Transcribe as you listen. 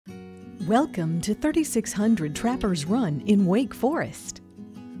Welcome to 3600 Trappers Run in Wake Forest.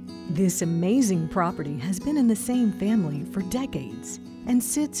 This amazing property has been in the same family for decades and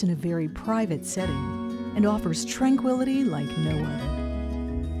sits in a very private setting and offers tranquility like no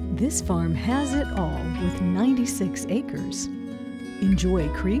other. This farm has it all with 96 acres. Enjoy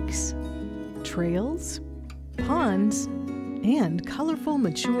creeks, trails, ponds, and colorful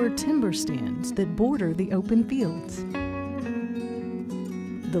mature timber stands that border the open fields.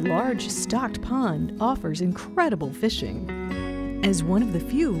 The large stocked pond offers incredible fishing. As one of the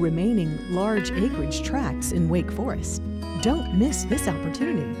few remaining large acreage tracts in Wake Forest, don't miss this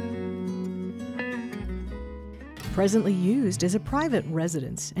opportunity. Presently used as a private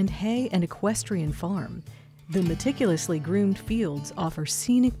residence and hay and equestrian farm, the meticulously groomed fields offer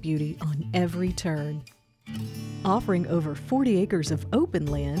scenic beauty on every turn. Offering over 40 acres of open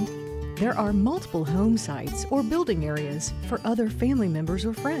land, there are multiple home sites or building areas for other family members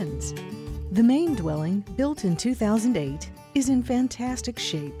or friends. The main dwelling, built in 2008, is in fantastic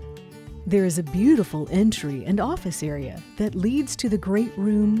shape. There is a beautiful entry and office area that leads to the great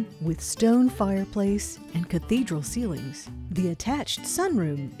room with stone fireplace and cathedral ceilings. The attached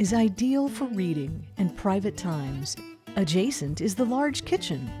sunroom is ideal for reading and private times. Adjacent is the large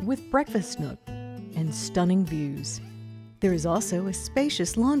kitchen with breakfast nook and stunning views. There is also a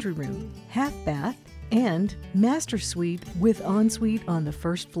spacious laundry room, half bath, and master suite with ensuite on the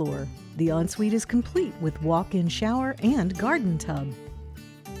first floor. The ensuite is complete with walk-in shower and garden tub.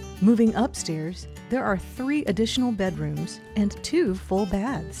 Moving upstairs, there are 3 additional bedrooms and 2 full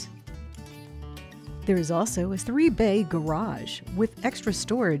baths. There is also a 3-bay garage with extra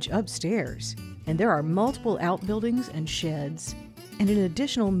storage upstairs, and there are multiple outbuildings and sheds, and an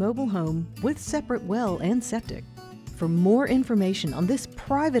additional mobile home with separate well and septic. For more information on this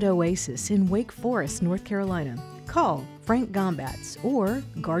private oasis in Wake Forest, North Carolina, call Frank Gombatz or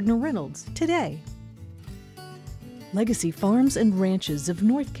Gardner Reynolds today. Legacy Farms and Ranches of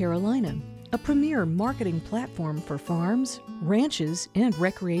North Carolina, a premier marketing platform for farms, ranches, and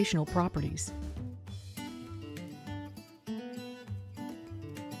recreational properties.